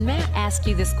ask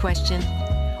you this question.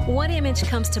 What image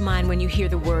comes to mind when you hear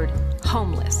the word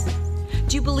homeless?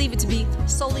 Do you believe it to be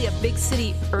solely a big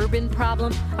city urban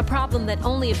problem? A problem that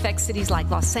only affects cities like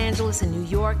Los Angeles and New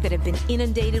York that have been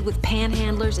inundated with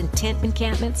panhandlers and tent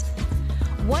encampments?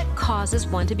 What causes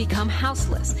one to become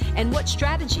houseless? And what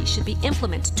strategies should be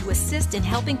implemented to assist in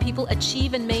helping people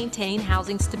achieve and maintain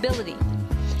housing stability?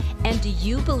 And do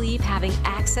you believe having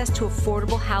access to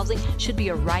affordable housing should be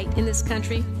a right in this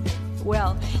country?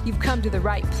 Well, you've come to the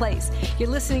right place.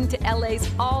 You're listening to LA's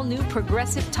all-new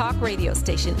progressive talk radio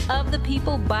station of the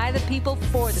people, by the people,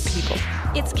 for the people.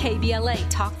 It's KBLA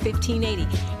Talk 1580,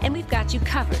 and we've got you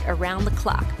covered around the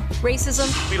clock.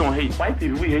 Racism? We don't hate white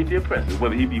people, we hate the oppressors,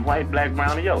 whether he be white, black,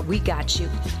 brown, or yellow. We got you.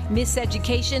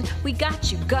 Miseducation? We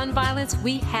got you. Gun violence?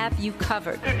 We have you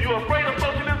covered. If you're afraid of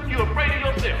socialism, you're afraid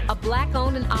of yourself. A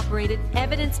black-owned and operated,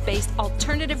 evidence-based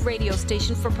alternative radio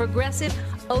station for progressive,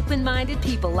 open-minded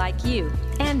people like you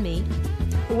and me.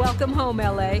 Welcome home,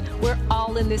 LA. We're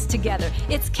all in this together.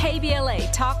 It's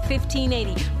KBLA Talk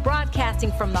 1580,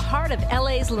 broadcasting from the heart of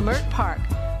LA's Leimert Park.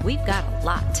 We've got a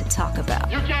lot to talk about.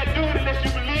 You can't do it unless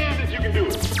you believe that you can do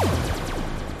it.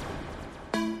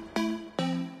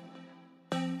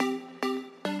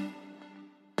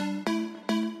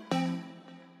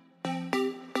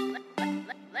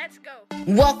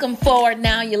 Welcome forward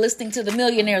now. You're listening to the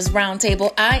Millionaires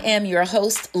Roundtable. I am your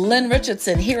host, Lynn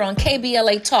Richardson, here on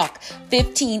KBLA Talk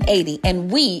 1580,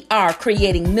 and we are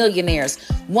creating millionaires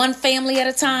one family at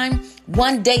a time,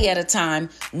 one day at a time,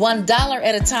 $1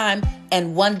 at a time,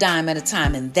 and one dime at a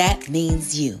time, and that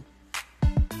means you.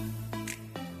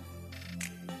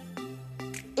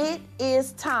 It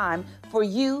is time for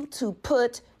you to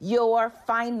put your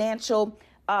financial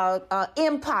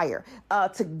empire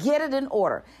to get it in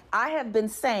order. I have been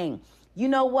saying, you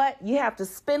know what? You have to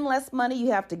spend less money,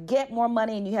 you have to get more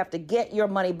money, and you have to get your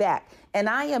money back. And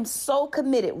I am so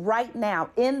committed right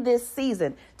now in this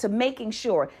season to making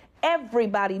sure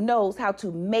everybody knows how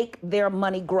to make their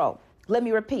money grow. Let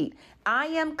me repeat. I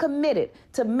am committed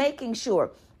to making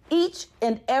sure each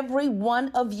and every one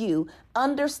of you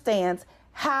understands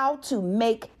how to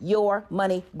make your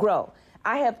money grow.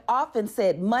 I have often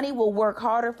said money will work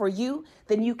harder for you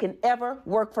than you can ever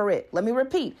work for it. Let me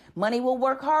repeat. Money will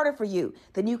work harder for you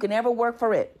than you can ever work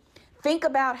for it. Think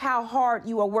about how hard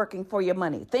you are working for your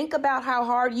money. Think about how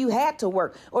hard you had to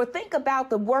work, or think about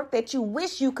the work that you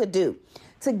wish you could do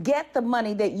to get the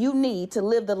money that you need to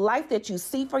live the life that you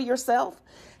see for yourself,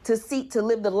 to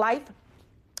live the life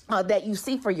that you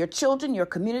see for your children, your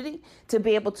community, to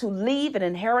be able to leave an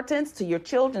inheritance to your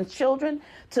children's children,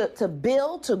 to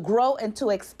build, to grow, and to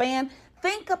expand.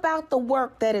 Think about the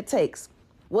work that it takes.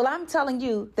 Well, I'm telling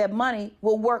you that money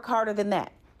will work harder than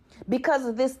that because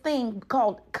of this thing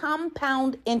called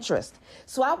compound interest.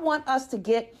 So I want us to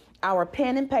get our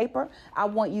pen and paper. I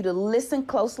want you to listen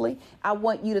closely. I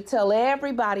want you to tell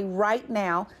everybody right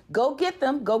now, go get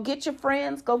them, go get your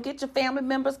friends, go get your family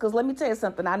members, because let me tell you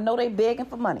something. I know they're begging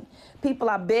for money.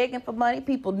 People are begging for money.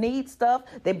 People need stuff.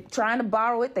 They're trying to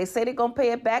borrow it. They say they're going to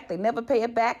pay it back. They never pay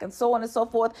it back, and so on and so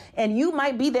forth. And you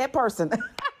might be that person.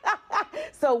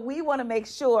 So we want to make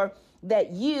sure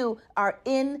that you are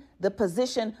in the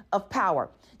position of power.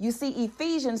 You see,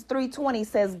 Ephesians 3:20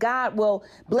 says God will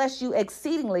bless you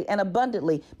exceedingly and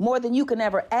abundantly, more than you can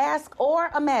ever ask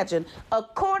or imagine,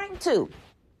 according to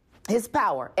his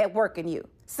power at work in you.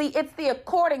 See, it's the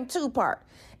according to part.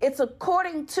 It's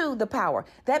according to the power.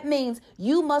 That means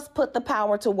you must put the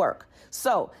power to work.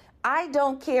 So I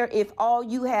don't care if all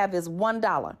you have is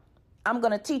 $1. I'm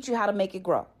going to teach you how to make it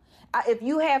grow. If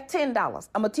you have $10,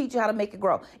 I'm going to teach you how to make it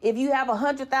grow. If you have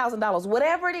 $100,000,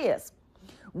 whatever it is,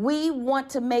 we want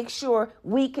to make sure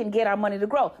we can get our money to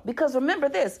grow. Because remember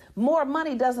this, more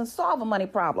money doesn't solve a money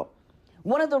problem.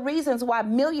 One of the reasons why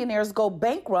millionaires go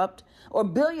bankrupt or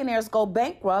billionaires go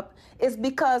bankrupt is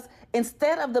because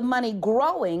instead of the money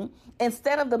growing,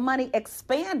 instead of the money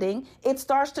expanding, it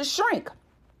starts to shrink.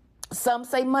 Some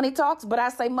say money talks, but I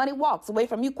say money walks away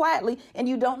from you quietly and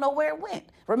you don't know where it went.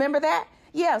 Remember that?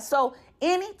 Yeah, so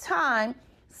anytime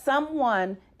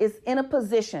someone is in a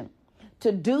position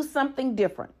to do something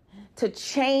different, to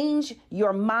change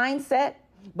your mindset,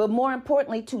 but more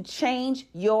importantly, to change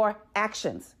your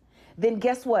actions, then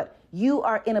guess what? You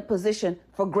are in a position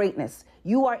for greatness.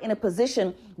 You are in a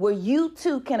position where you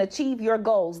too can achieve your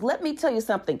goals. Let me tell you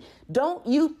something. Don't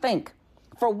you think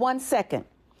for 1 second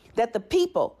that the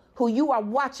people who you are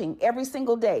watching every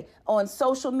single day on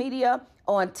social media,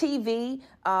 on TV,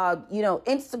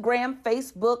 Instagram,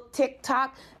 Facebook,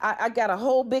 TikTok. I got a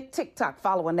whole big TikTok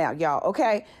following now, y'all,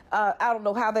 okay? I don't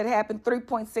know how that happened.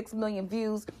 3.6 million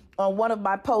views on one of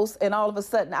my posts, and all of a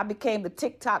sudden I became the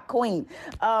TikTok queen.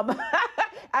 I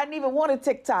didn't even want a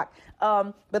TikTok.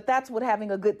 But that's what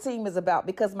having a good team is about,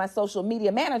 because my social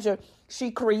media manager,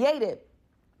 she created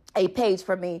a page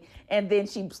for me, and then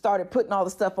she started putting all the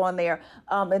stuff on there,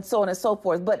 and so on and so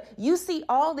forth. But you see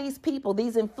all these people,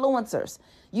 these influencers,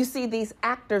 you see these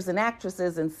actors and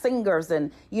actresses and singers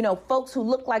and, folks who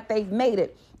look like they've made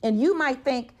it. And you might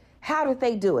think, how did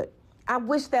they do it? I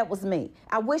wish that was me.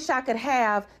 I wish I could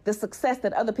have the success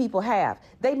that other people have.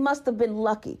 They must have been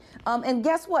lucky. And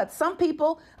guess what? Some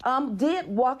people did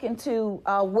walk into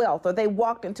wealth, or they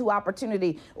walked into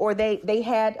opportunity, or they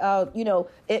had,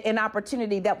 an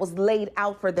opportunity that was laid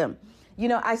out for them.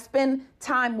 I spend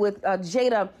time with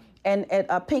Jada and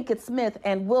Pinkett Smith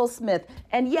and Will Smith.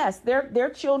 And yes, their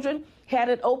children had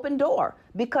an open door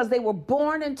because they were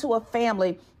born into a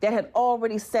family that had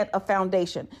already set a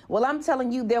foundation. Well, I'm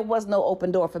telling you, there was no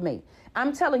open door for me.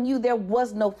 I'm telling you, there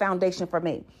was no foundation for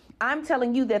me. I'm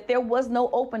telling you that there was no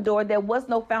open door. There was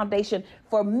no foundation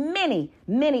for many,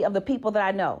 many of the people that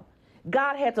I know.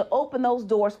 God had to open those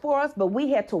doors for us, but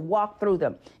we had to walk through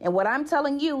them. And what I'm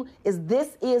telling you is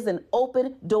this is an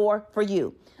open door for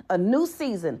you. A new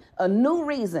season, a new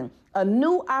reason, a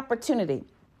new opportunity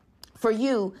for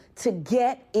you to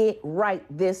get it right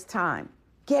this time.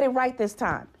 Get it right this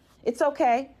time. It's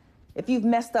okay if you've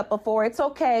messed up before. It's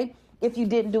okay if you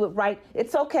didn't do it right.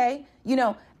 It's okay.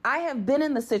 I have been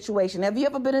in the situation. Have you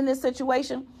ever been in this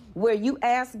situation where you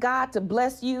ask God to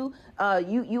bless you?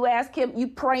 You ask him, you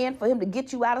praying for him to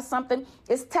get you out of something.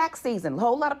 It's tax season. A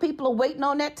whole lot of people are waiting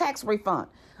on that tax refund.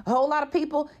 A whole lot of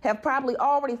people have probably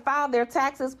already filed their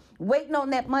taxes, waiting on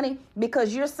that money,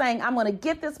 because you're saying, I'm going to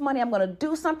get this money, I'm going to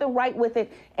do something right with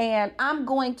it, and I'm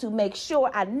going to make sure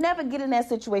I never get in that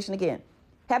situation again.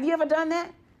 Have you ever done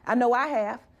that? I know I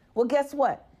have. Well, guess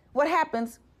what? What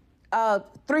happens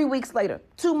 3 weeks later,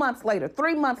 2 months later,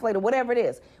 3 months later, whatever it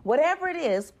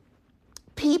is,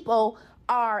 people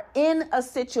are in a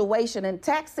situation, and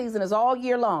tax season is all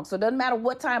year long. So it doesn't matter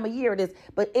what time of year it is,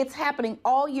 but it's happening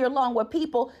all year long, where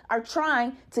people are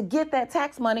trying to get that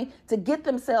tax money to get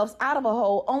themselves out of a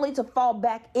hole, only to fall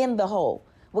back in the hole.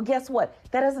 Well, guess what?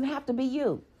 That doesn't have to be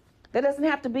you. That doesn't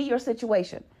have to be your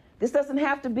situation. This doesn't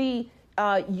have to be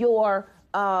your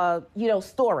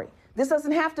story. This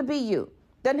doesn't have to be you.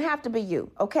 Doesn't have to be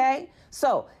you. Okay.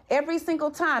 So every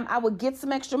single time I would get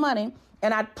some extra money,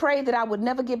 and I'd pray that I would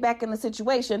never get back in the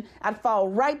situation, I'd fall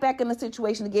right back in the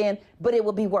situation again, but it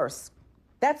would be worse.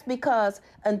 That's because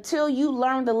until you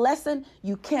learn the lesson,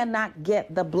 you cannot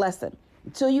get the blessing.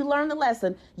 Until you learn the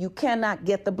lesson, you cannot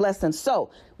get the blessing. So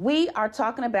we are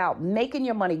talking about making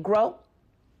your money grow,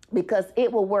 because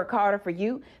it will work harder for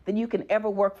you than you can ever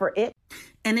work for it.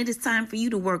 And it is time for you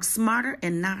to work smarter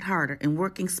and not harder. And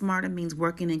working smarter means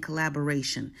working in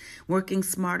collaboration. Working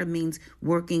smarter means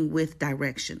working with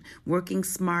direction. Working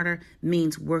smarter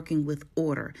means working with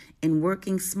order. And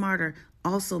working smarter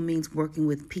also means working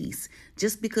with peace.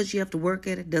 Just because you have to work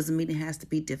at it doesn't mean it has to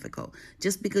be difficult.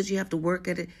 Just because you have to work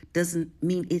at it doesn't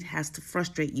mean it has to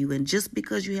frustrate you. And just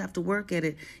because you have to work at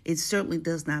it, it certainly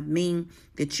does not mean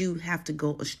that you have to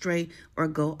go astray or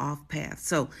go off path.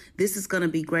 So this is going to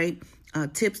be great.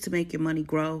 Tips to make your money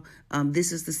grow.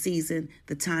 This is the season.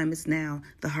 The time is now.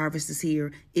 The harvest is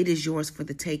here. It is yours for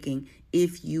the taking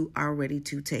if you are ready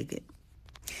to take it.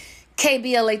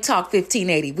 KBLA Talk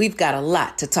 1580. We've got a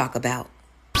lot to talk about.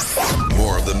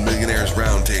 More of the Millionaires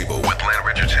Roundtable with Lynn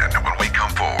Richardson when we come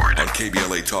forward on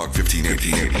KBLA Talk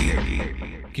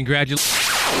 1580. Congratulations.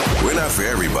 We're not for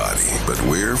everybody, but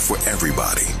we're for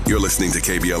everybody. You're listening to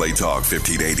KBLA Talk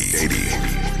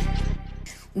 1580.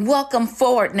 Welcome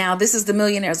forward now. This is the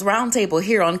Millionaires Roundtable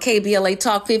here on KBLA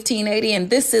Talk 1580, and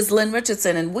this is Lynn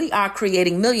Richardson, and we are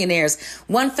creating millionaires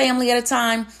one family at a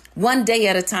time, one day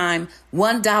at a time,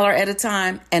 $1 at a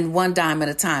time, and one dime at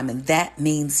a time, and that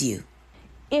means you.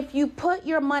 If you put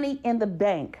your money in the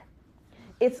bank,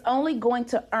 it's only going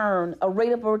to earn a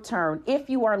rate of return, if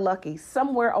you are lucky,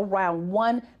 somewhere around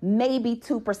 1%, maybe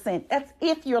 2%. That's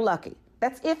if you're lucky.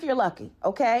 That's if you're lucky,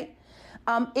 okay?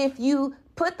 If you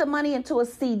put the money into a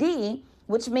CD,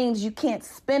 which means you can't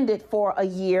spend it for a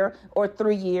year or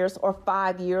 3 years or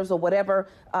 5 years or whatever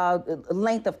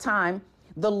length of time,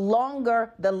 the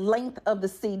longer the length of the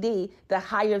CD, the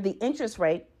higher the interest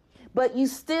rate, but you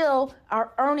still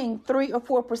are earning 3 or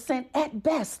 4% at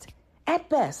best,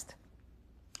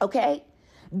 okay?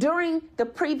 During the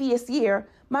previous year,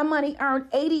 my money earned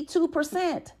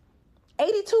 82%.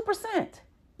 82%.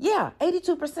 Yeah,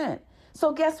 82%.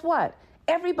 So guess what?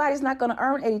 Everybody's not going to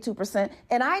earn 82%.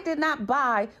 And I did not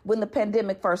buy when the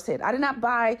pandemic first hit. I did not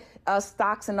buy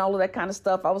stocks and all of that kind of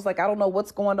stuff. I was like, I don't know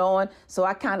what's going on. So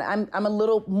I'm a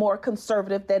little more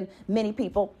conservative than many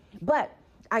people. But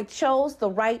I chose the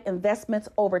right investments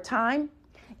over time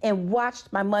and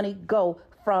watched my money go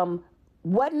from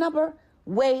what number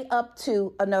way up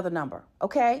to another number.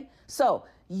 Okay. So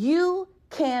you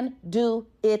can do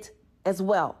it as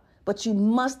well, but you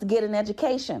must get an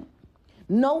education.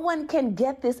 No one can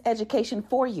get this education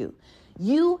for you.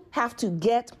 You have to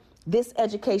get this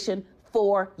education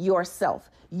for yourself.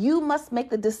 You must make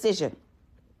the decision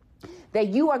that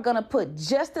you are going to put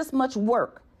just as much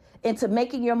work into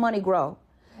making your money grow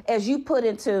as you put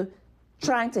into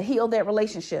trying to heal that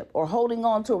relationship or holding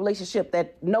on to a relationship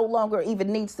that no longer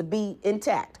even needs to be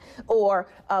intact, or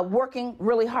working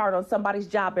really hard on somebody's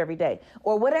job every day,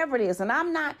 or whatever it is. And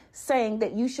I'm not saying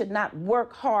that you should not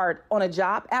work hard on a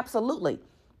job. Absolutely.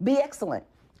 Be excellent.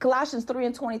 Colossians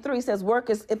 3:23 says,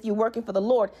 work as if you're working for the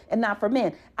Lord and not for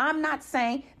men. I'm not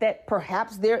saying that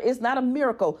perhaps there is not a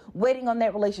miracle waiting on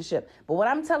that relationship. But what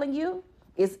I'm telling you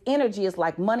is energy is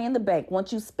like money in the bank.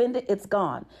 Once you spend it, it's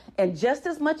gone. And just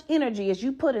as much energy as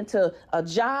you put into a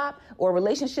job or a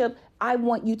relationship, I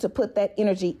want you to put that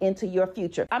energy into your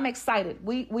future. I'm excited.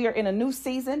 We are in a new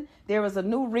season. There is a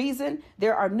new reason.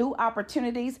 There are new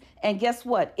opportunities. And guess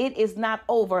what? It is not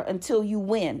over until you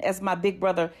win, as my big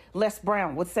brother Les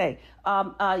Brown would say.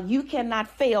 You cannot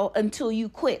fail until you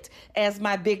quit, as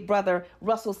my big brother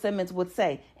Russell Simmons would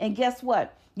say. And guess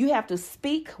what? You have to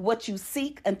speak what you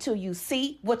seek until you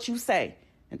see what you say.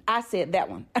 And I said that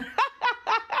one.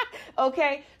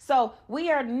 Okay, so we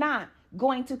are not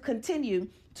going to continue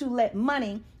to let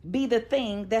money be the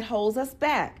thing that holds us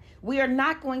back. We are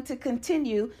not going to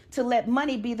continue to let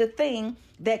money be the thing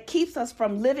that keeps us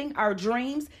from living our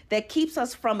dreams, that keeps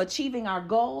us from achieving our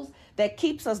goals, that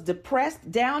keeps us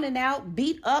depressed, down and out,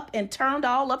 beat up, and turned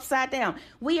all upside down.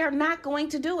 We are not going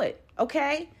to do it,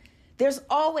 okay? There's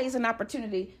always an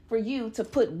opportunity for you to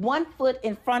put one foot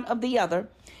in front of the other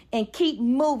and keep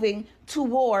moving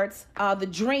towards the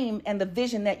dream and the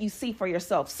vision that you see for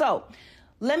yourself. So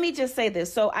let me just say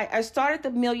this. So I started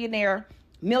the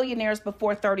Millionaires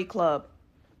Before 30 Club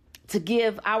to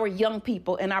give our young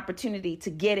people an opportunity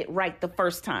to get it right the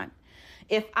first time.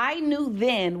 If I knew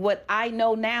then what I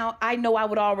know now, I know I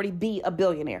would already be a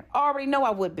billionaire. I already know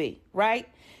I would be, right?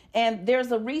 And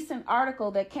there's a recent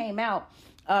article that came out.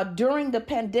 During the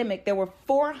pandemic, there were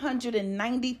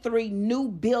 493 new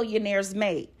billionaires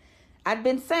made. I've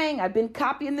been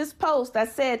copying this post. I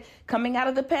said, coming out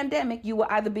of the pandemic, you will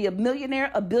either be a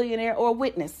millionaire, a billionaire, or a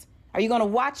witness. Are you going to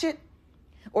watch it,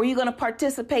 or are you going to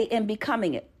participate in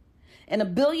becoming it? And a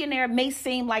billionaire may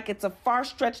seem like it's a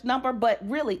far-stretched number, but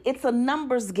really, it's a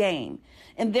numbers game.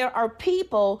 And there are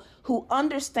people who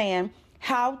understand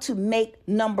how to make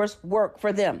numbers work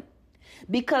for them.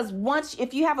 Because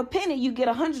if you have a penny, you get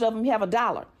 100 of them, you have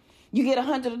 $1. You get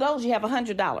 100 of those, you have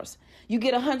 $100. You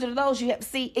get 100 of those,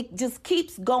 it just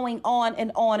keeps going on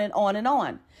and on and on and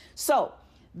on. So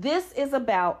this is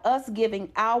about us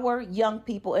giving our young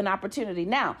people an opportunity.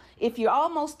 Now, if you're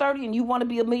almost 30 and you want to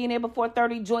be a millionaire before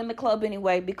 30, join the club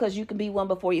anyway, because you can be one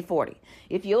before you're 40.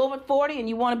 If you're over 40 and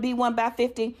you want to be one by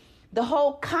 50, the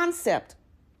whole concept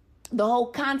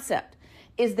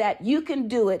is that you can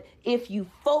do it if you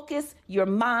focus your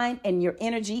mind and your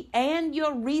energy and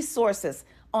your resources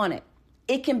on it.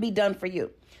 It can be done for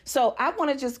you. So I want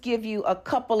to just give you a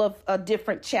couple of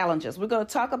different challenges. We're going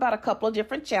to talk about a couple of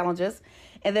different challenges,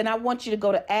 and then I want you to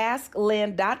go to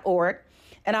asklynn.org,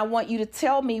 and I want you to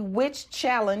tell me which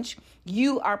challenge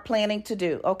you are planning to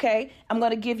do, okay? I'm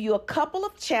going to give you a couple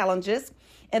of challenges,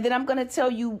 and then I'm going to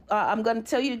tell you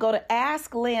to go to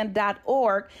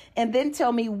asklynn.org and then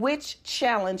tell me which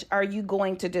challenge are you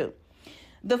going to do.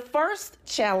 The first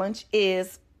challenge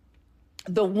is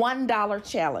the $1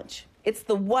 challenge. It's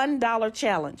the $1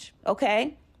 challenge,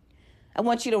 okay? I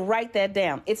want you to write that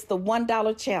down. It's the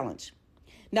 $1 challenge.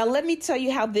 Now, let me tell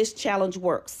you how this challenge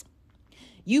works.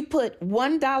 You put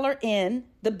 $1 in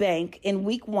the bank in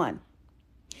week 1.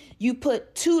 You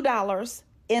put $2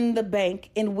 in the bank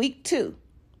in week 2.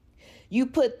 You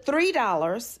put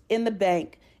 $3 in the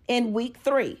bank in week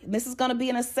 3. And this is going to be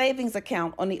in a savings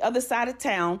account on the other side of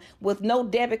town with no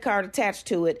debit card attached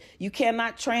to it. You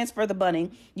cannot transfer the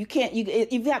money. You'd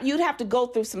have to go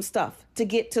through some stuff to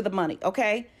get to the money.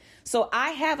 Okay. So I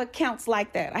have accounts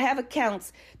like that. I have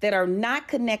accounts that are not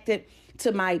connected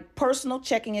to my personal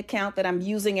checking account that I'm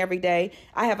using every day.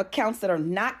 I have accounts that are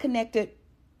not connected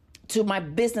to my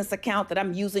business account that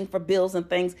I'm using for bills and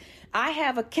things. I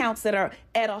have accounts that are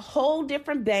at a whole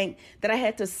different bank that I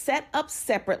had to set up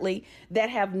separately that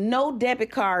have no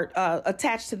debit card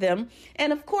attached to them.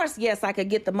 And of course, yes, I could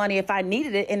get the money if I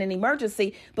needed it in an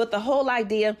emergency. But the whole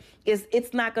idea is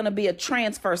it's not going to be a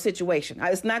transfer situation.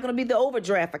 It's not going to be the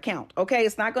overdraft account. OK,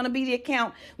 it's not going to be the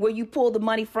account where you pull the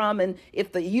money from and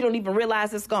if you don't even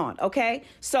realize it's gone. OK,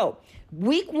 so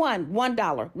week 1,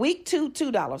 $1, week 2,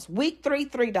 $2, week 3,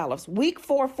 $3, week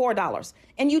 4, $4,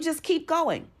 and you just keep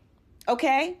going.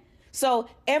 Okay, so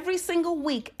every single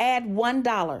week, add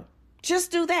 $1.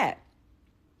 Just do that.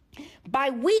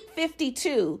 By week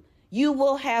 52, you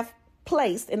will have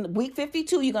placed in week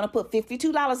 52, you're going to put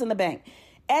 $52 in the bank.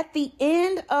 At the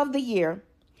end of the year,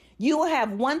 you will have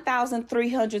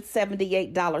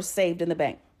 $1,378 saved in the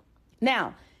bank.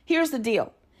 Now, here's the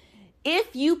deal.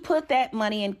 If you put that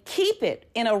money and keep it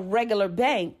in a regular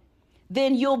bank,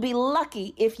 then you'll be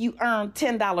lucky if you earn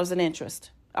 $10 in interest.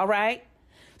 All right.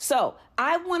 So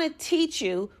I want to teach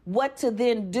you what to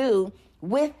then do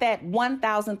with that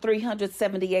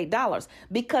 $1,378,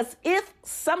 because if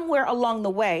somewhere along the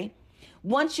way,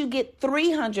 once you get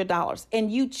 $300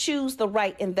 and you choose the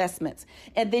right investments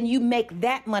and then you make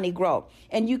that money grow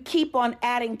and you keep on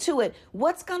adding to it,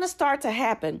 what's going to start to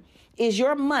happen is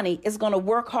your money is going to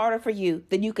work harder for you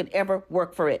than you can ever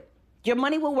work for it. Your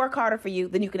money will work harder for you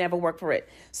than you can ever work for it.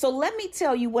 So let me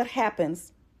tell you what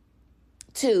happens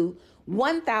to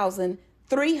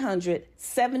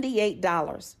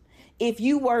 $1,378 if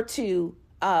you were to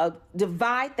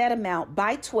divide that amount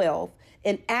by 12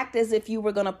 and act as if you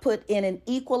were going to put in an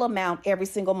equal amount every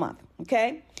single month.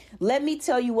 Okay? Let me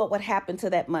tell you what would happen to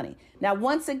that money. Now,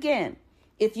 once again,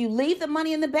 if you leave the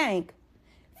money in the bank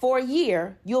for a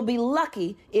year, you'll be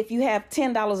lucky if you have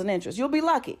 $10 in interest. You'll be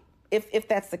lucky if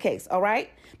that's the case, all right?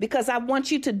 Because I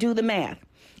want you to do the math.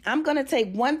 I'm going to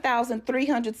take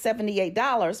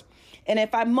 $1,378, and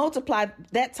if I multiply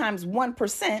that times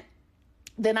 1%,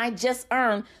 then I just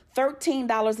earned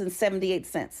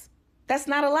 $13.78. That's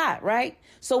not a lot, right?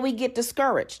 So we get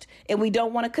discouraged, and we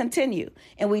don't want to continue,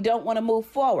 and we don't want to move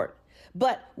forward.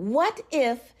 But what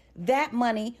if that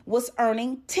money was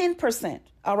earning 10%?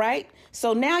 All right.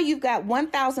 So now you've got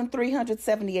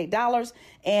 $1,378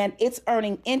 and it's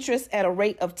earning interest at a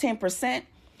rate of 10%.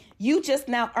 You just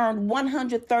now earned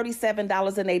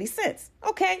 $137.80.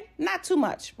 Okay. Not too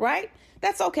much, right?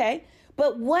 That's okay.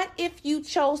 But what if you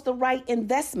chose the right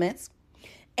investments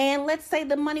and let's say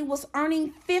the money was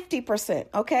earning 50%?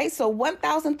 Okay. So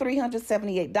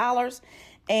 $1,378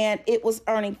 and it was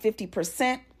earning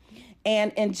 50%.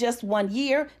 And in just 1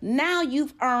 year, now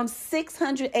you've earned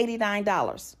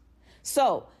 $689.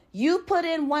 So you put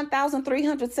in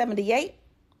 $1,378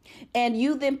 and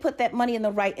you then put that money in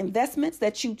the right investments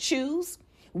that you choose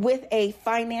with a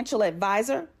financial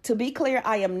advisor. To be clear,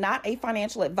 I am not a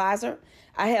financial advisor.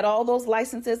 I had all those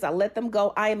licenses. I let them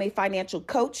go. I am a financial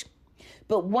coach.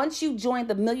 But once you join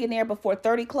the Millionaire Before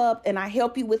 30 Club and I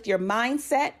help you with your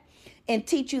mindset and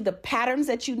teach you the patterns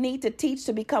that you need to teach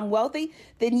to become wealthy,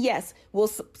 then yes, we'll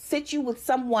sit you with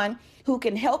someone who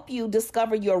can help you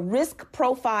discover your risk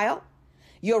profile,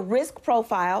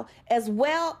 as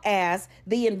well as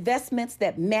the investments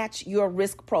that match your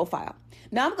risk profile.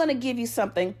 Now, I'm going to give you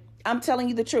something. I'm telling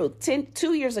you the truth.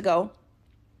 2 years ago,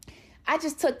 I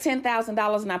just took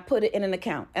 $10,000 and I put it in an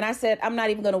account. And I said, I'm not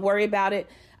even going to worry about it.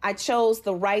 I chose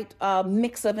the right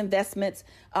mix of investments.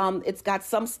 It's got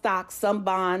some stocks, some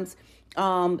bonds.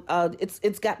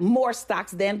 It's got more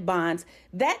stocks than bonds.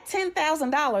 That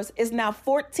 $10,000 is now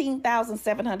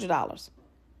 $14,700.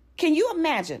 Can you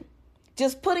imagine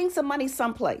just putting some money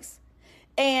someplace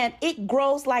and it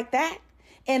grows like that?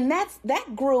 And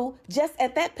that grew just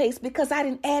at that pace because I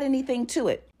didn't add anything to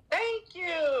it. Thank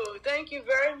you. Thank you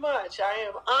very much. I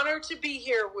am honored to be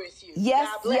here with you. Yes,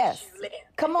 God bless yes. you, Lynn.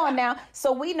 Come on now.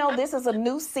 So we know this is a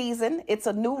new season. It's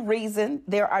a new reason.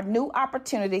 There are new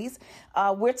opportunities.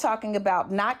 We're talking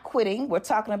about not quitting. We're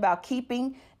talking about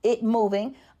keeping it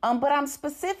moving. But I'm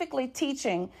specifically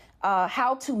teaching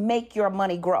how to make your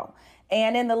money grow.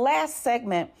 And in the last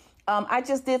segment, I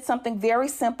just did something very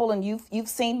simple, and you've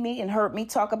seen me and heard me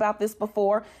talk about this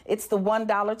before. It's the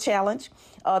 $1 challenge.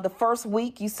 The first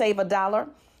week you save $1.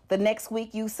 The next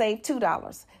week you save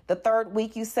 $2. The third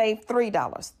week you save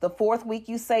 $3. The fourth week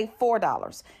you save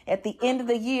 $4. At the end of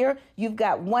the year, you've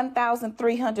got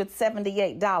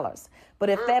 $1,378. But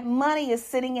if that money is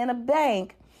sitting in a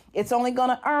bank, it's only going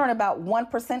to earn about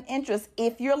 1% interest.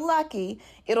 If you're lucky,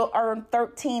 it'll earn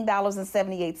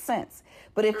 $13.78.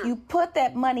 But if you put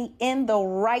that money in the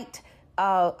right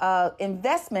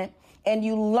investment and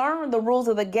you learn the rules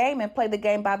of the game and play the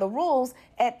game by the rules,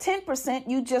 at 10%,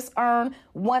 you just earn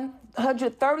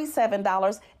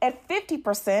 $137. At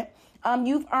 50%,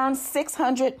 you've earned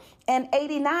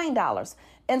 $689.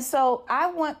 And so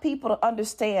I want people to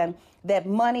understand that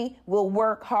money will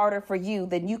work harder for you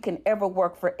than you can ever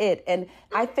work for it. And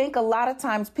I think a lot of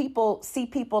times people see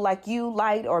people like you,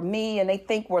 Light, or me, and they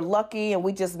think we're lucky and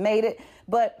we just made it.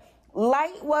 But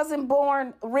Light wasn't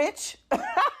born rich,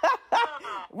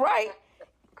 right?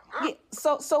 Yeah.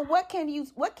 So what can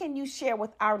you share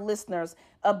with our listeners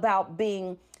about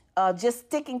being just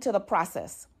sticking to the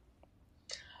process?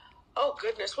 Oh,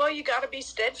 goodness. Well, you got to be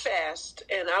steadfast.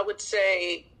 And I would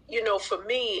say, for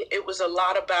me, it was a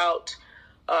lot about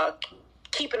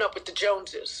keeping up with the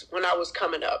Joneses when I was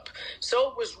coming up. So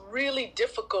it was really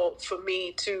difficult for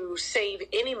me to save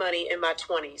any money in my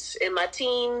 20s. In my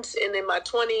teens and in my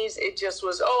 20s, it just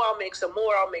was, I'll make some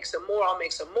more, I'll make some more, I'll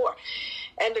make some more.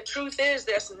 And the truth is,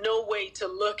 there's no way to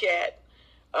look at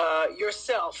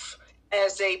yourself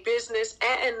as a business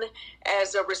and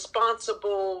as a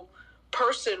responsible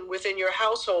person within your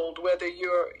household, whether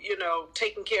you're,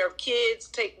 taking care of kids,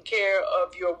 taking care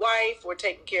of your wife, or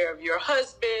taking care of your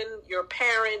husband, your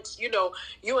parents. You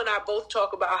and I both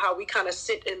talk about how we kind of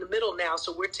sit in the middle now.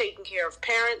 So we're taking care of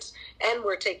parents and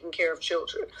we're taking care of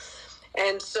children.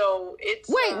 And so it's...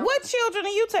 Wait, what children are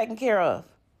you taking care of?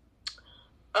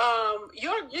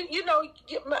 Your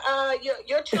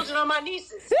children are my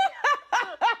nieces.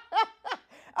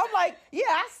 I'm like, yeah,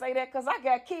 I say that because I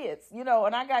got kids, and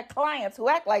I got clients who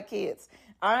act like kids.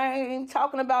 I ain't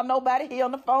talking about nobody here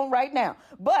on the phone right now.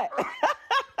 But,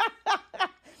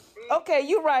 okay,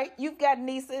 you're right. You've got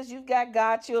nieces. You've got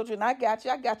godchildren. I got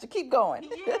you. Keep going.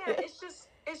 Yeah, it's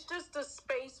just a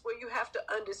space where you have to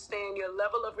understand your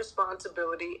level of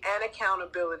responsibility and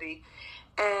accountability.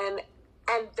 And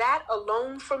that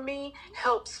alone for me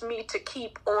helps me to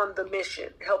keep on the mission,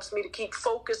 helps me to keep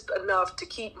focused enough to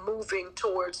keep moving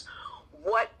towards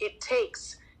what it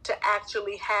takes to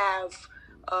actually have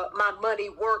my money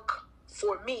work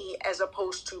for me as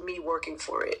opposed to me working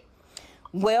for it.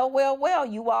 Well,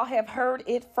 you all have heard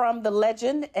it from the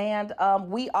legend, and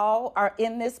we all are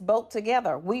in this boat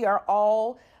together. We are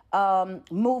all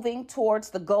moving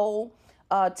towards the goal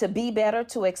to be better,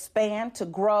 to expand, to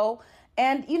grow.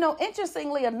 And,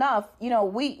 interestingly enough,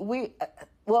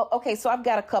 so I've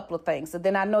got a couple of things. And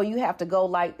then I know you have to go,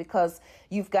 Light, because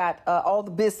you've got all the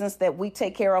business that we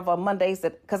take care of on Mondays,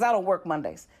 because I don't work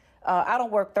Mondays. I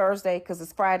don't work Thursday because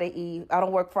it's Friday Eve. I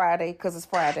don't work Friday because it's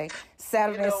Friday.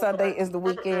 Saturday and Sunday is the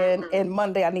weekend. And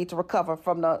Monday I need to recover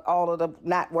from all of the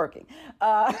not working.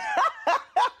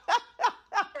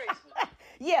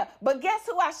 Yeah, but guess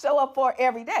who I show up for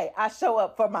every day? I show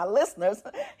up for my listeners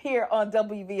here on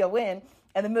WVON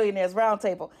and the Millionaires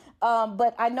Roundtable.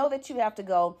 But I know that you have to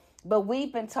go, but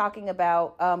we've been talking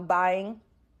about buying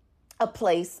a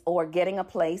place or getting a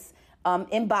place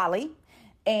in Bali.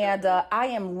 And I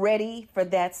am ready for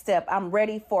that step. I'm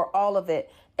ready for all of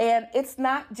it. And it's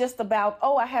not just about,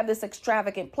 I have this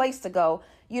extravagant place to go.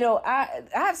 I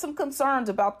have some concerns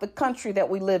about the country that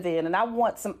we live in, and I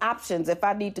want some options if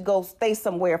I need to go stay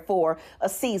somewhere for a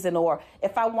season, or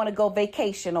if I want to go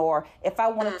vacation, or if I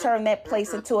want to turn that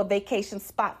place into a vacation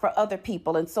spot for other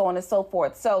people, and so on and so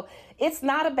forth. So it's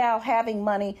not about having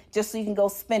money just so you can go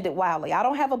spend it wildly. I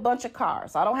don't have a bunch of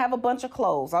cars. I don't have a bunch of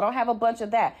clothes. I don't have a bunch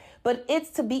of that. But it's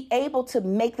to be able to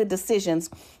make the decisions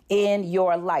in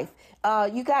your life.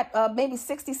 You got maybe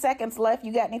 60 seconds left.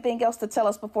 You got anything else to tell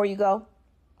us before you go?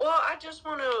 Well, I just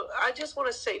want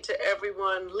to say to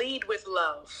everyone, lead with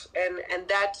love. And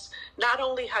that's not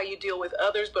only how you deal with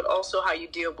others, but also how you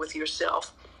deal with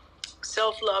yourself.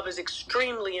 Self-love is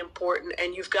extremely important,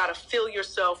 and you've got to fill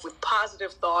yourself with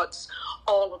positive thoughts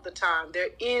all of the time. There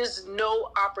is no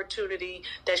opportunity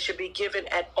that should be given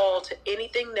at all to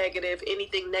anything negative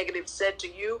said to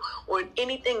you, or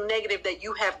anything negative that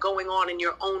you have going on in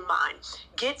your own mind.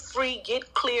 Get free,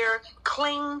 get clear,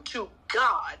 cling to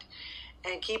God,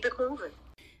 and keep it moving.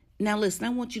 Now, listen, I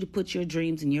want you to put your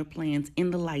dreams and your plans in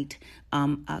the light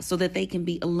so that they can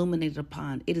be illuminated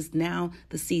upon. It is now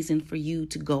the season for you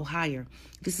to go higher.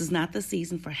 This is not the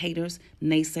season for haters,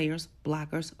 naysayers,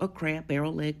 blockers, or crab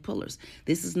barrel leg pullers.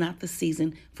 This is not the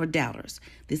season for doubters.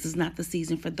 This is not the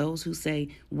season for those who say,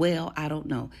 well, I don't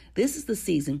know. This is the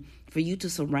season for you to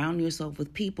surround yourself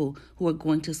with people who are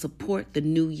going to support the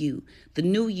new you, the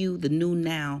new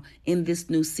now in this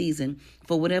new season,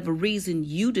 for whatever reason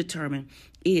you determine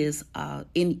is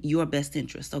in your best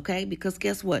interest, okay? Because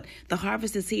guess what? The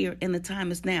harvest is here and the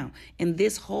time is now. And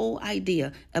this whole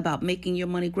idea about making your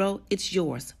money grow, it's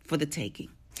yours for the taking.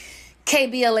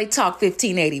 KBLA Talk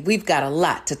 1580. We've got a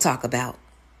lot to talk about.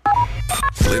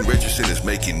 Lynn Richardson is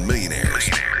making millionaires.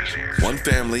 One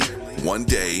family One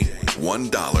day,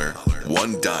 $1,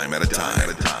 one dime at a time.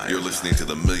 You're listening to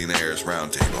the Millionaires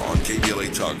Roundtable on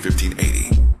KBLA Talk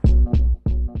 1580.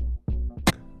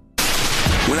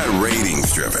 We're not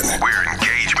ratings driven. We're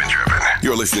engagement driven.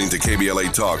 You're listening to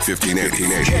KBLA Talk 1580.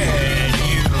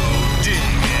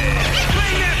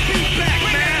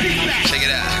 Check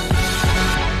it out.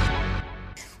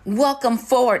 Welcome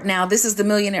forward now. This is the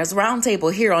Millionaires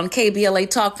Roundtable here on KBLA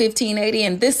Talk 1580,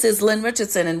 and this is Lynn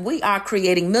Richardson, and we are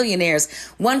creating millionaires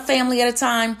one family at a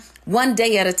time, one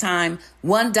day at a time,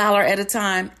 $1 at a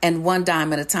time, and one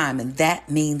dime at a time, and that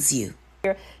means you.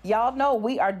 Y'all know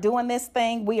we are doing this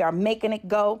thing. We are making it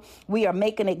go. We are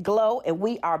making it glow, and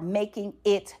we are making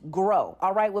it grow.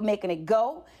 All right, we're making it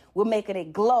go. We're making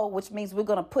it glow, which means we're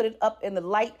going to put it up in the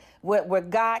light where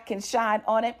God can shine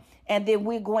on it, and then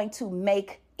we're going to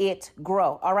make it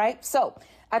grow. All right. So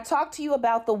I talked to you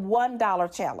about the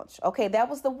 $1 challenge. Okay. That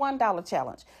was the $1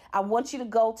 challenge. I want you to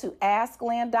go to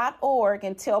asklynn.org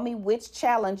and tell me which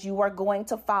challenge you are going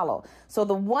to follow. So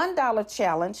the $1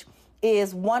 challenge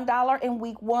is $1 in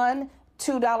week 1,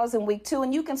 $2 in week 2,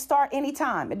 and you can start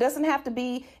anytime. It doesn't have to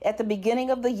be at the beginning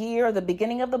of the year, or the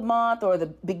beginning of the month, or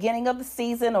the beginning of the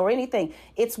season, or anything.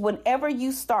 It's whenever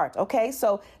you start. Okay.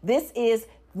 So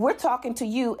we're talking to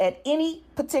you at any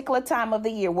particular time of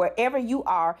the year. Wherever you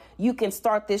are, you can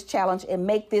start this challenge and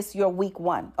make this your week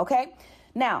 1. Okay.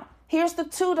 Now, here's the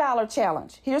 $2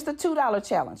 challenge.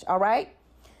 All right.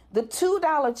 The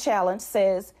 $2 challenge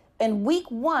says in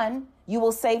week 1, you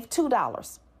will save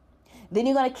 $2. Then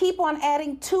you're going to keep on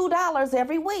adding $2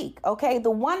 every week. Okay.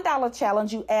 The $1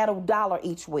 challenge, you add $1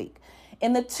 each week.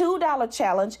 In the $2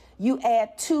 challenge, you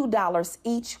add $2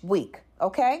 each week.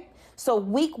 Okay. So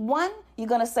week 1, you're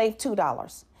going to save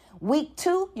 $2. Week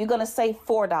 2, you're going to save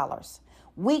 $4.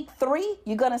 Week 3,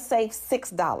 you're going to save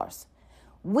 $6.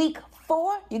 Week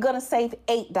 4, you're going to save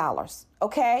 $8.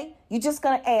 Okay? You're just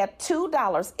going to add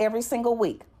 $2 every single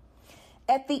week.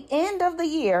 At the end of the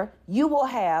year, you will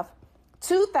have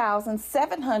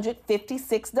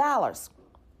 $2,756.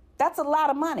 That's a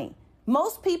lot of money.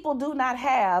 Most people do not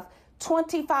have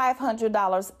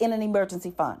 $2,500 in an emergency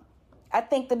fund. I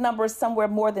think the number is somewhere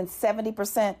more than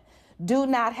 70% do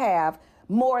not have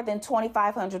more than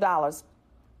 $2,500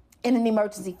 in an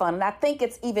emergency fund. And I think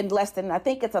it's even less than, I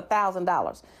think it's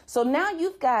 $1,000. So now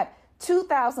you've got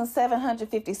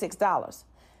 $2,756.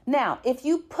 Now, if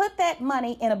you put that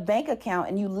money in a bank account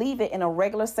and you leave it in a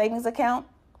regular savings account,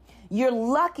 you're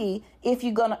lucky if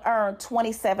you're going to earn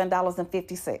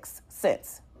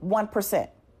 $27.56, 1%.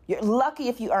 You're lucky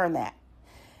if you earn that.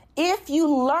 If you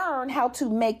learn how to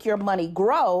make your money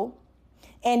grow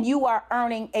and you are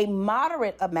earning a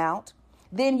moderate amount,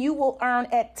 then you will earn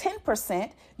at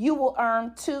 10%, you will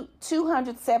earn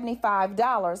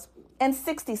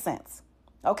 $275.60.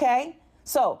 Okay?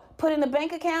 So put in a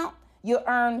bank account, you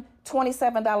earn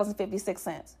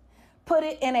 $27.56. Put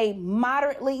it in a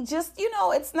moderately,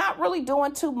 it's not really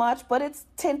doing too much, but it's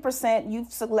 10%.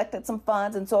 You've selected some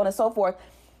funds and so on and so forth,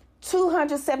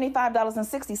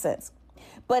 $275.60.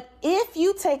 But if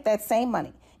you take that same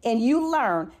money and you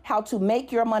learn how to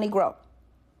make your money grow,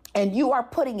 and you are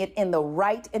putting it in the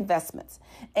right investments,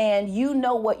 and you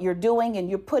know what you're doing, and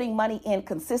you're putting money in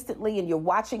consistently, and you're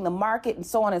watching the market and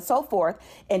so on and so forth,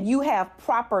 and you have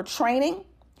proper training,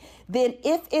 then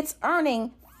if it's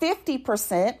earning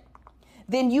 50%,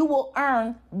 then you will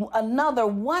earn another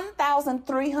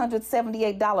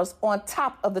 $1,378 on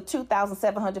top of the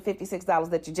 $2,756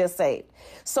 that you just saved.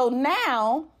 So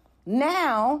now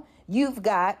you've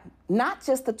got not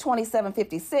just the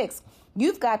 $2,756,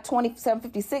 you've got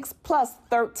 $2,756 plus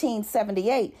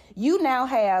 $1,378. You now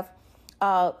have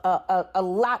a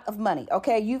lot of money.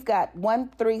 Okay, you've got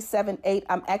 $1,378.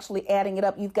 I'm actually adding it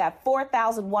up. You've got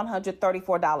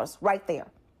 $4,134 right there.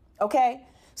 Okay,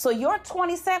 so your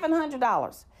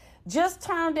 $2,700 just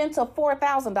turned into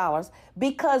 $4,000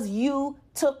 because you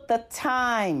took the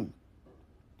time.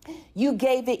 You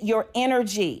gave it your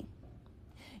energy.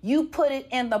 You put it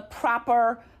in the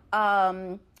proper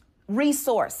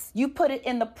resource. You put it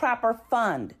in the proper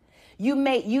fund.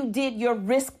 You did your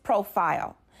risk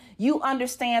profile. You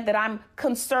understand that I'm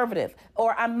conservative,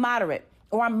 or I'm moderate,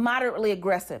 or I'm moderately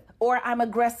aggressive, or I'm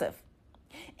aggressive.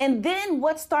 And then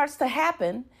what starts to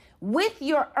happen with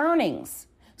your earnings?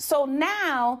 So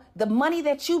now the money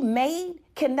that you made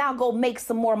can now go make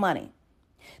some more money.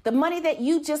 The money that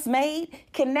you just made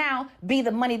can now be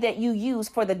the money that you use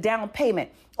for the down payment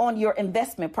on your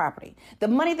investment property. The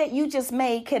money that you just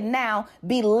made can now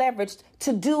be leveraged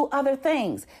to do other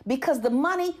things, because the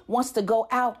money wants to go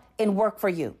out and work for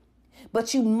you.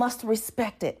 But you must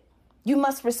respect it. You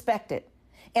must respect it.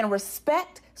 And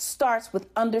respect starts with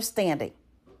understanding.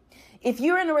 if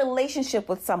you're in a relationship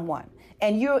with someone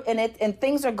and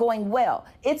things are going well,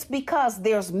 it's because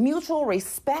there's mutual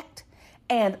respect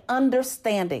and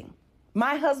understanding.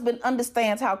 My husband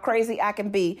understands how crazy I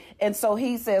can be, and so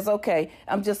he says, okay,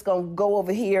 I'm just going to go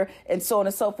over here, and so on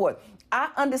and so forth. I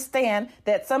understand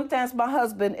that sometimes my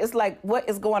husband is like, what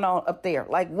is going on up there?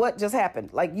 Like, what just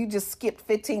happened? Like, you just skipped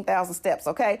 15,000 steps,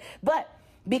 okay? But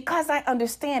because I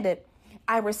understand it,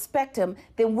 I respect him,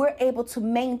 then we're able to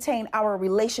maintain our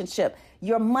relationship.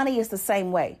 Your money is the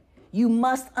same way. You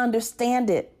must understand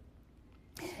it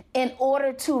in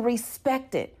order to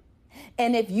respect it.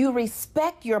 And if you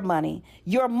respect your money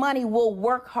will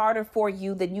work harder for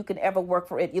you than you can ever work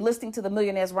for it. You're listening to the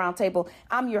Millionaires Roundtable.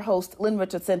 I'm your host, Lynn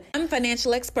Richardson. I'm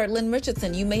financial expert Lynn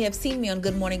Richardson. You may have seen me on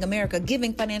Good Morning America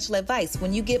giving financial advice.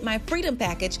 When you get my freedom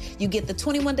package, you get the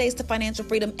 21 days to financial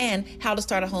freedom and how to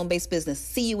start a home-based business.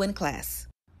 See you in class.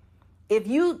 If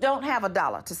you don't have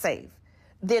 $1 to save,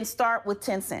 then start with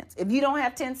 10 cents. If you don't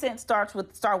have 10 cents, start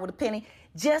with a penny.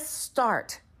 Just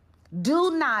start.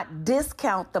 Do not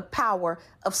discount the power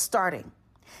of starting.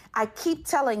 I keep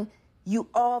telling you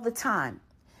all the time,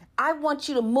 I want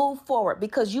you to move forward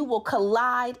because you will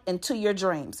collide into your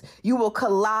dreams. You will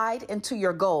collide into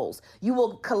your goals. You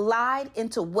will collide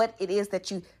into what it is that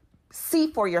you see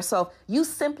for yourself. You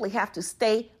simply have to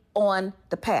stay on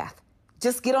the path.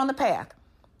 Just get on the path.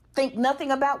 Think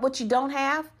nothing about what you don't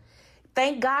have.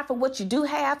 Thank God for what you do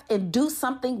have and do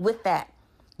something with that.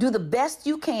 Do the best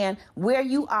you can where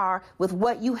you are with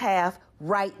what you have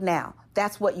right now.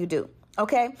 That's what you do.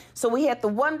 Okay? So we had the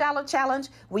 $1 challenge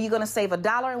where you're going to save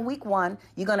 $1 in week 1.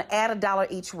 You're going to add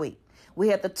 $1 each week. We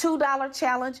had the $2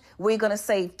 challenge where you're going to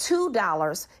save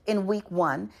 $2 in week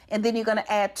 1. And then you're going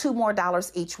to add $2 more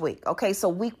each week. Okay? So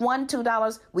week 1,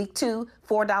 $2. Week 2,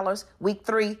 $4. Week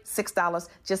 3, $6.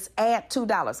 Just add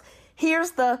 $2.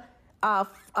 Here's the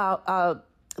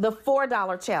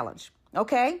 $4 challenge.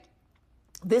 Okay?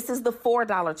 This is the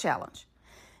 $4 challenge.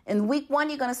 In week 1,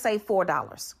 you're going to save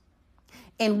 $4.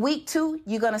 In week 2,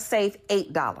 you're going to save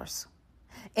 $8.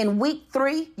 In week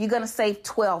 3, you're going to save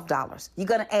 $12. You're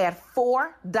going to add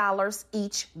 $4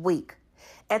 each week.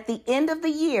 At the end of the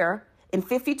year, in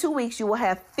 52 weeks, you will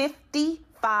have $5,500,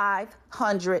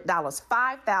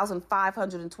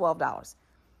 $5,512.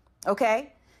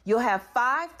 Okay? You'll have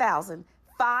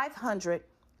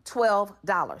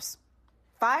 $5,512.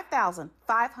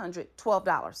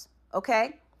 $5,512.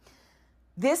 Okay?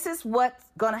 This is what's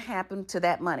going to happen to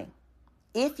that money.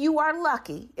 If you are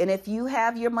lucky, and if you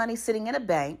have your money sitting in a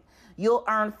bank, you'll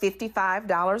earn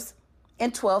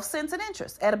 $55.12 in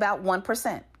interest at about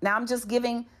 1%. Now, I'm just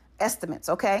giving estimates,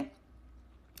 okay?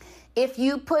 If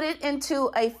you put it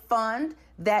into a fund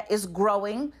that is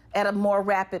growing at a more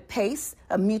rapid pace,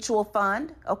 a mutual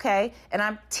fund, okay? And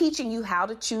I'm teaching you how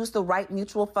to choose the right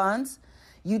mutual funds.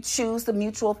 You choose the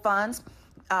mutual funds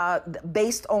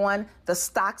based on the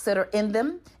stocks that are in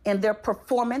them and their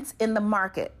performance in the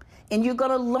market. And you're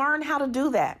going to learn how to do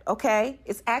that, okay?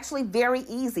 It's actually very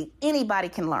easy. Anybody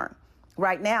can learn.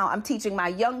 Right now, I'm teaching my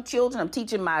young children. I'm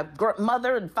teaching my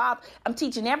mother and father. I'm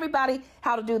teaching everybody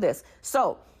how to do this.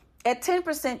 So at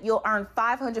 10%, you'll earn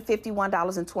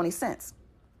 $551.20,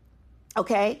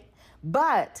 okay?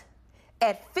 But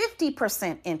at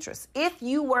 50% interest, if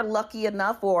you were lucky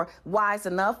enough or wise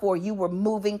enough or you were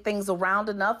moving things around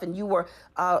enough and you were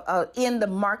in the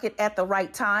market at the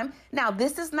right time. Now,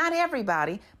 this is not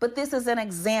everybody, but this is an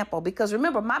example because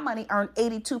remember, my money earned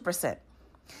 82%.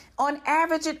 On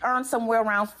average, it earns somewhere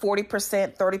around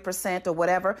 40%, 30% or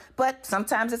whatever, but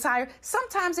sometimes it's higher.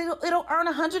 Sometimes it'll earn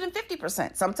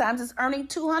 150%. Sometimes it's earning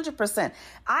 200%.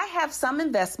 I have some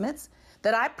investments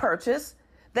that I purchased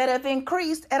that have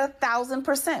increased at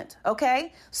 1,000%.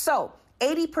 Okay, so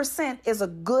 80% is a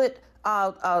good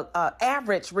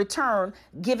average return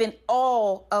given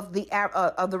all of the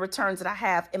returns that I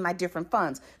have in my different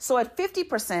funds. So at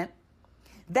 50%,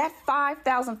 that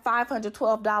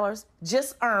 $5,512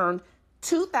 just earned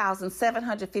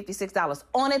 $2,756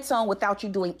 on its own without you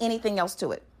doing anything else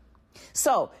to it.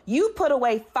 So you put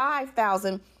away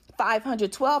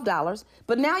 $5,512,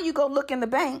 but now you go look in the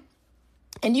bank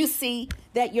and you see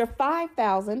that your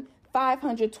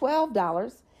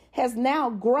 $5,512 has now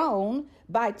grown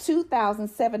by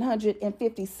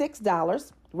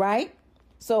 $2,756, right?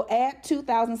 So add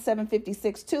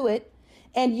 $2,756 to it,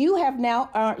 and you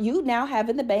now have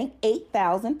in the bank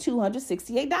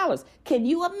 $8,268. Can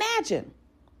you imagine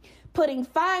putting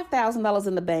 $5,000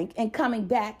 in the bank and coming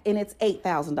back and it's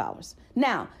 $8,000?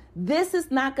 Now, this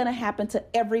is not going to happen to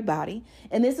everybody,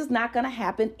 and this is not going to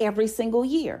happen every single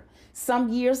year. Some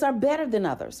years are better than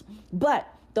others, but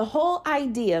the whole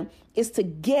idea is to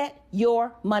get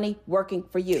your money working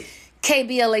for you.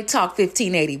 KBLA Talk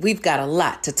 1580. We've got a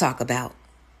lot to talk about.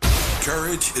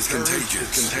 Courage is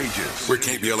contagious. We're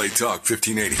KBLA Talk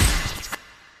 1580.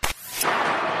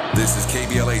 This is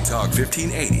KBLA Talk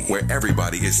 1580, where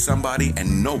everybody is somebody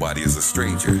and nobody is a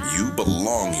stranger. You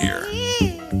belong here.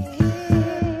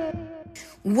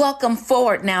 Welcome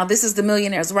forward now. This is the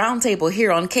Millionaires Roundtable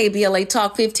here on KBLA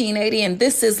Talk 1580, and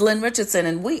this is Lynn Richardson,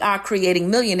 and we are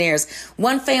creating millionaires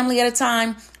one family at a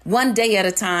time, one day at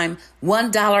a time,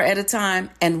 $1 at a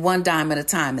time, and one dime at a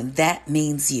time, and that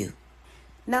means you.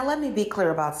 Now, let me be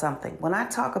clear about something. When I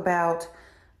talk about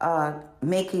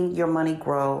making your money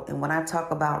grow, and when I talk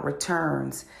about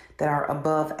returns that are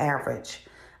above average,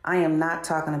 I am not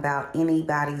talking about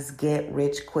anybody's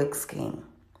get-rich-quick scheme.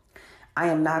 I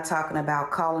am not talking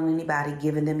about calling anybody,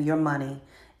 giving them your money,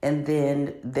 and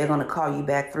then they're going to call you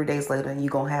back 3 days later and you're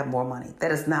going to have more money.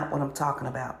 That is not what I'm talking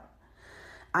about.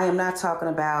 I am not talking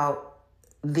about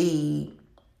the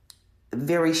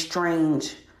very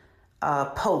strange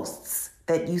posts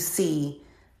that you see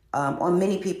on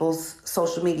many people's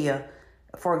social media.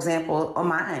 For example, on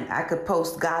mine, I could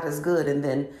post God is good, and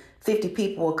then 50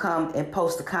 people will come and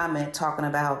post a comment talking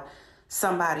about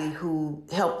somebody who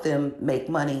helped them make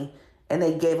money, and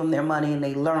they gave them their money and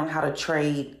they learned how to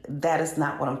trade. That is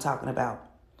not what I'm talking about.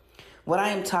 What I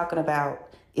am talking about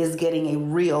is getting a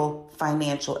real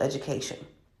financial education.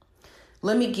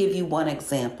 Let me give you one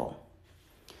example.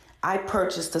 I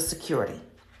purchased a security,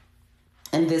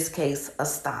 in this case, a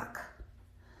stock.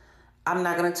 I'm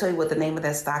not going to tell you what the name of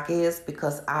that stock is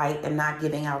because I am not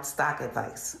giving out stock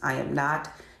advice. I am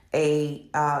not a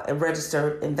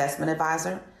registered investment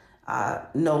advisor.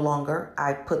 No longer.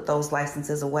 I put those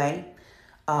licenses away.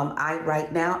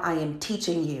 Right now I am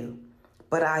teaching you,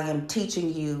 but I am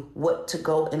teaching you what to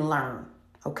go and learn.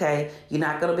 Okay. You're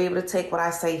not going to be able to take what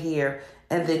I say here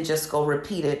and then just go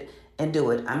repeat it and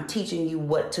do it. I'm teaching you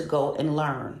what to go and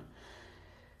learn.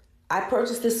 I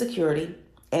purchased this security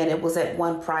and it was at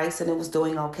one price and it was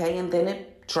doing okay. And then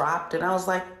it dropped and I was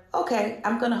like, okay,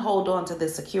 I'm going to hold on to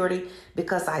this security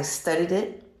because I studied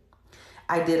it.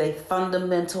 I did a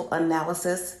fundamental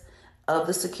analysis of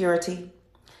the security.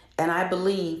 And I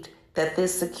believed that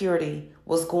this security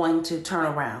was going to turn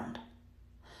around.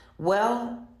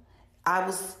 Well, I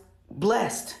was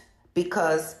blessed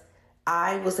because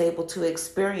I was able to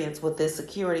experience with this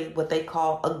security what they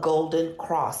call a golden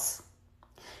cross.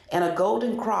 And a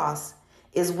golden cross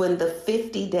is when the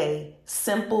 50-day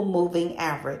simple moving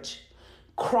average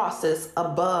crosses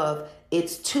above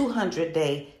its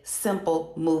 200-day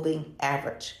simple moving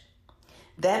average.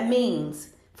 That means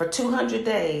for 200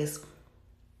 days,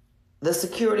 the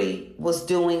security was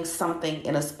doing something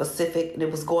in a specific, and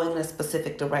it was going in a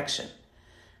specific direction.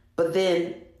 But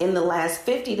then in the last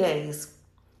 50 days,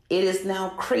 it is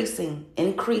now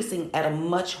increasing at a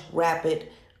much rapid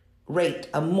rate,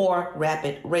 a more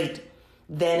rapid rate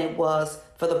than it was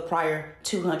for the prior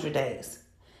 200 days.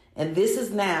 And this is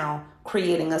now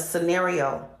creating a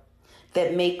scenario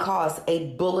that may cause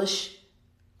a bullish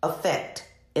effect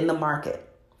in the market.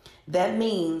 That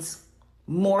means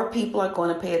more people are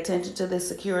going to pay attention to this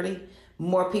security.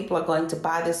 More people are going to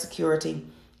buy this security,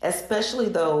 especially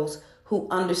those who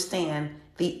understand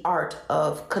the art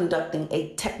of conducting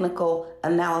a technical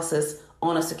analysis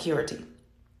on a security.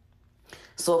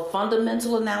 So a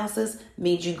fundamental analysis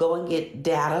means you go and get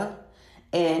data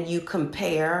and you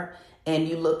compare and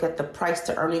you look at the price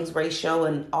to earnings ratio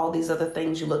and all these other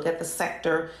things. You look at the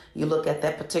sector, you look at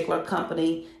that particular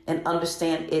company and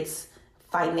understand its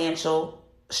financial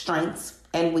strengths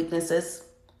and weaknesses.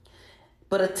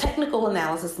 But a technical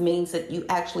analysis means that you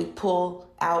actually pull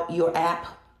out your app,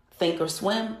 Think or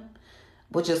Swim,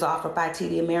 which is offered by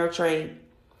TD Ameritrade,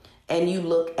 and you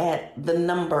look at the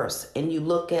numbers and you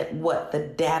look at what the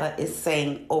data is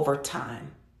saying over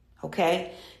time.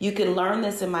 Okay? You can learn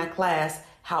this in my class,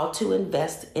 How to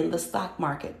Invest in the Stock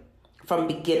Market, from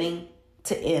beginning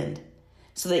to end,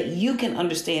 so that you can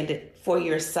understand it for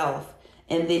yourself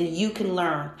and then you can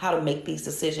learn how to make these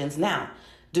decisions. Now,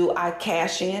 do I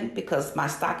cash in because my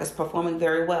stock is performing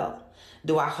very well?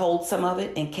 Do I hold some of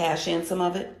it and cash in some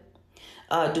of it?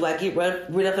 Do I get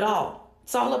rid of it all?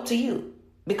 It's all up to you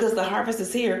because the harvest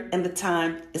is here and the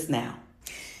time is now.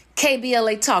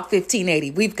 KBLA Talk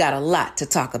 1580. We've got a lot to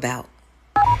talk about.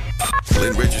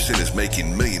 Lynn Richardson is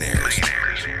making millionaires.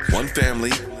 One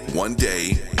family, one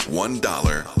day,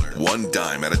 $1, one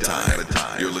dime at a time.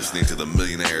 You're listening to the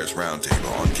Millionaires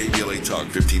Roundtable on KBLA Talk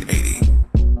 1580.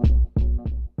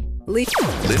 Lynn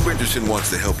Richardson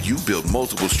wants to help you build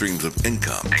multiple streams of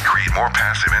income and create more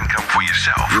passive income for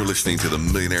yourself. You're listening to the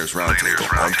Millionaires Roundtable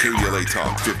on KBLA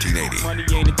Talk 1580. Money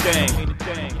ain't a thing.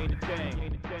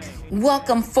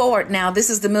 Welcome forward now. This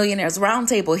is the Millionaires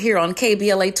Roundtable here on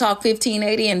KBLA Talk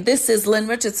 1580, and this is Lynn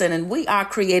Richardson, and we are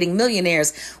creating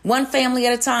millionaires one family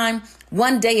at a time,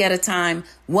 one day at a time,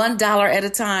 $1 at a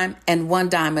time, and one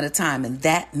dime at a time, and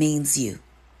that means you.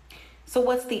 So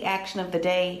what's the action of the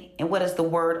day, and what is the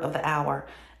word of the hour?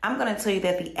 I'm going to tell you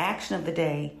that the action of the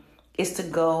day is to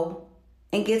go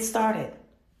and get started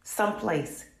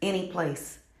someplace, any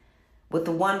place, with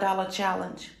the $1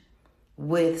 challenge,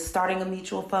 with starting a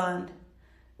mutual fund,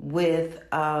 with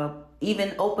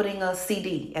even opening a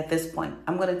CD at this point.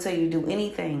 I'm going to tell you, do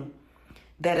anything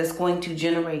that is going to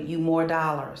generate you more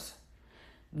dollars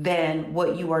than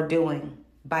what you are doing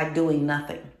by doing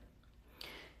nothing.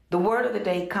 The word of the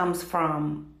day comes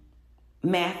from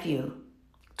Matthew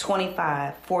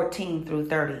 25:14 through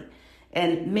 30.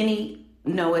 And many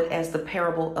know it as the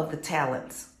parable of the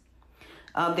talents.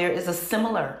 There is a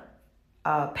similar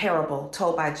parable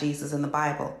told by Jesus in the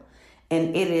Bible,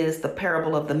 and it is the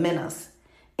parable of the minas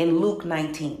in Luke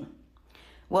 19.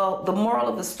 Well, the moral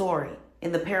of the story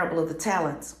in the parable of the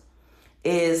talents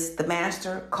is the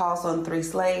master calls on 3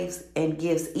 slaves and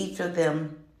gives each of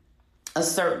them a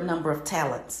certain number of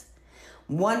talents.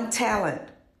 1 talent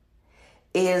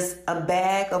is a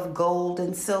bag of gold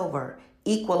and silver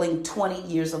equaling 20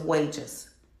 years of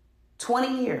wages.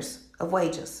 20 years of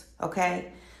wages,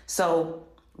 okay? So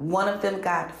one of them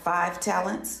got 5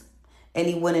 talents and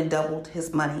he went and doubled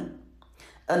his money.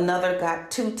 Another got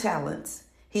 2 talents.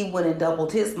 He went and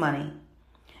doubled his money.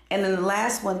 And then the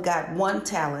last one got 1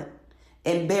 talent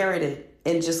and buried it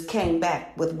and just came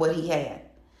back with what he had.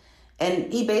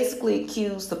 And he basically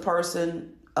accused the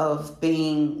person of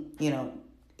being,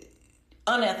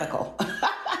 unethical.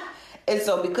 And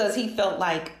so because he felt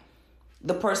like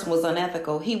the person was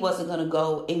unethical, he wasn't going to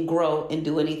go and grow and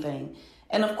do anything.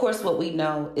 And of course, what we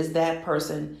know is that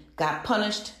person got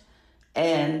punished,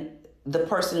 and the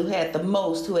person who had the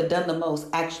most, who had done the most,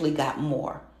 actually got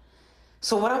more.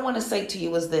 So what I want to say to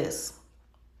you is this: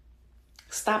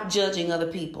 stop judging other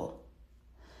people.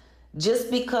 Just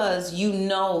because you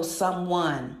know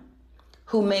someone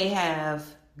who may have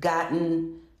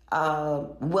gotten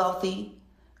wealthy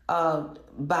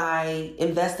by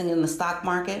investing in the stock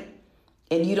market,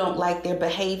 and you don't like their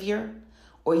behavior,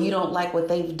 or you don't like what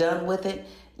they've done with it.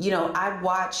 I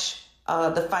watch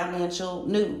the financial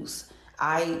news.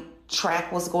 I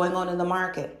track what's going on in the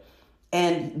market.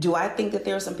 And do I think that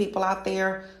there are some people out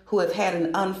there who have had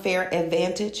an unfair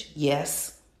advantage?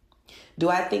 Yes. Do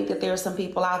I think that there are some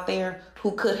people out there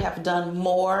who could have done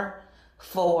more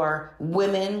for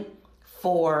women,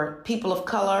 for people of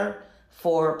color,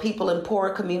 for people in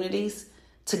poorer communities,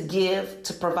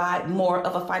 to provide more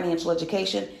of a financial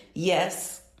education?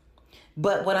 Yes.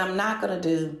 But what I'm not going to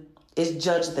do is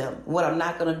judge them. What I'm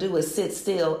not going to do is sit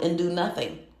still and do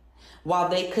nothing while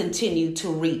they continue to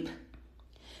reap.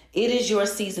 It is your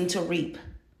season to reap.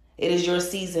 It is your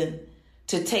season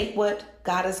to take what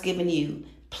God has given you,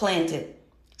 plant it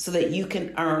so that you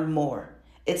can earn more.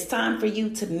 It's time for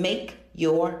you to make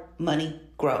your money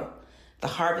grow. The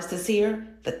harvest is here.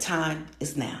 The time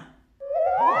is now.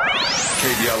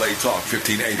 KBLA Talk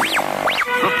 1580.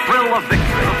 The thrill of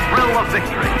victory. The thrill of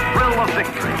victory. Thrill of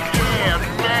victory. Yeah,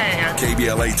 man.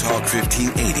 KBLA Talk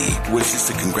 1580 wishes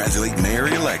to congratulate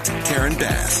Mayor-elect Karen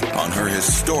Bass on her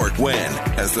historic win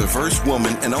as the first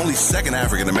woman and only second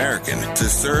African-American to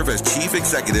serve as chief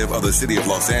executive of the city of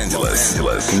Los Angeles.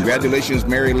 Congratulations,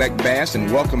 Mayor-elect Bass,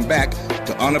 and welcome back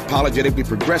to Unapologetically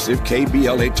Progressive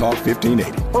KBLA Talk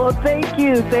 1580. Well, thank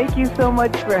you. Thank you so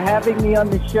much for having me on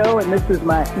the show. And this is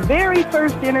my very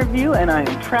first interview, and I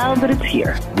am proud that it's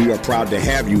here. We are proud to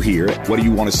have you here. What do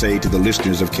you want to say to the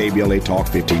listeners of KBLA Talk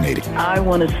 1580? I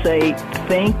want to say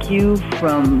thank you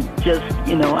from just,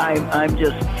 I'm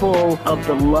just full of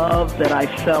the love that I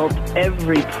felt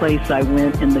every place I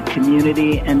went in the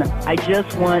community. And I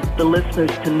just want the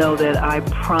listeners to know that I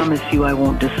promise you I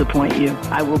won't disappoint you.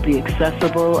 I will be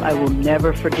accessible. I will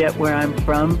never forget where I'm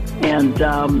from, and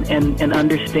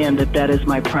understand that is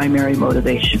my primary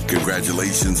motivation.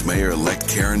 Congratulations, Mayor-elect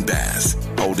Karen Bass,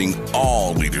 holding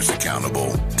all leaders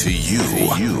accountable to you.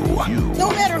 No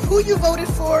matter who you voted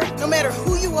for, no matter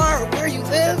who you are or where you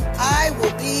live, I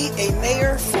will be a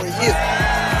mayor for you.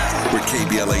 We're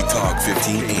KBLA Talk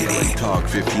 1580. Talk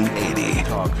 1580.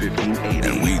 Talk 1580.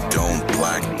 And we don't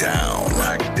black down.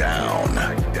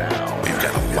 We've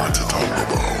got a lot to talk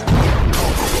about.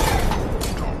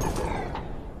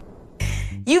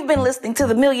 You've been listening to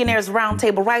the Millionaires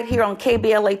Roundtable right here on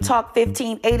KBLA Talk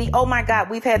 1580. Oh my God,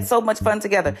 we've had so much fun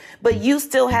together, but you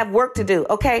still have work to do,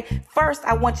 okay? First,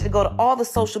 I want you to go to all the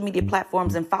social media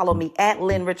platforms and follow me at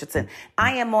Lynn Richardson.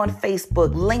 I am on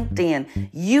Facebook,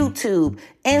 LinkedIn, YouTube,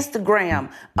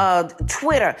 Instagram,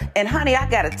 Twitter, and honey, I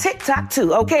got a TikTok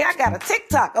too, okay? I got a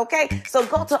TikTok, okay? So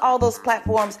go to all those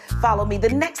platforms, follow me. The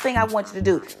next thing I want you to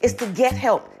do is to get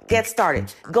help. Get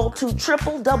started. Go to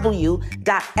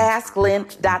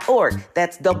www.asklynn.org.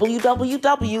 That's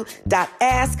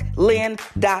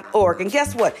www.asklynn.org. And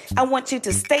guess what? I want you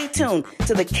to stay tuned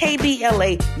to the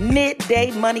KBLA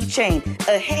Midday Money Chain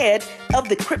ahead of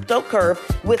the crypto curve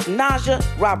with Naja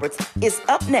Roberts. It's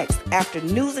up next after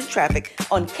news and traffic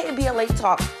on KBLA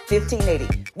Talk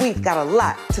 1580. We've got a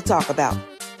lot to talk about.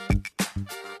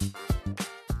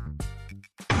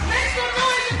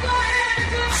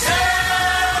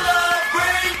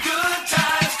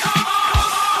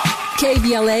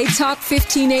 KBLA Talk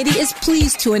 1580 is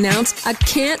pleased to announce a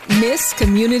can't-miss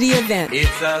community event. It's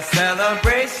a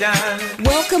celebration.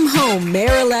 Welcome home,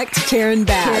 Mayor-elect Karen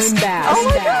Bass. Oh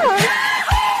my God.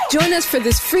 Join us for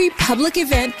this free public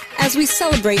event as we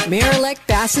celebrate Mayor-elect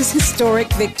Bass's historic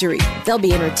victory. There'll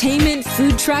be entertainment,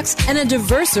 food trucks, and a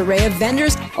diverse array of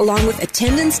vendors, along with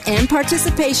attendance and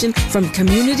participation from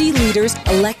community leaders,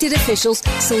 elected officials,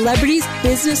 celebrities,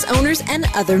 business owners, and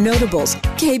other notables.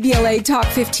 KBLA Talk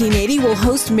 1580 will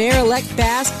host Mayor-elect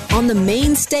Bass on the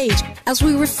main stage as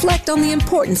we reflect on the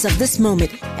importance of this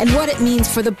moment and what it means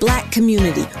for the Black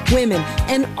community, women,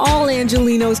 and all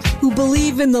Angelinos who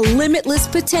believe in the limitless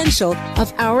potential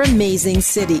of our amazing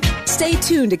city. Stay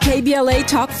tuned to KBLA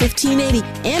Talk 1580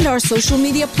 and our social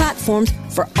media platforms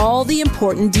for all the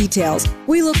important details.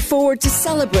 We look forward to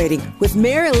celebrating with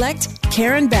Mayor-elect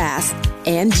Karen Bass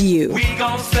and you. We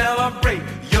gon' celebrate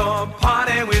your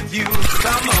party with you.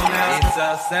 Come on now, it's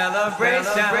a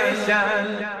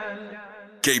celebration.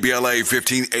 KBLA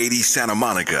 1580 Santa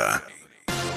Monica.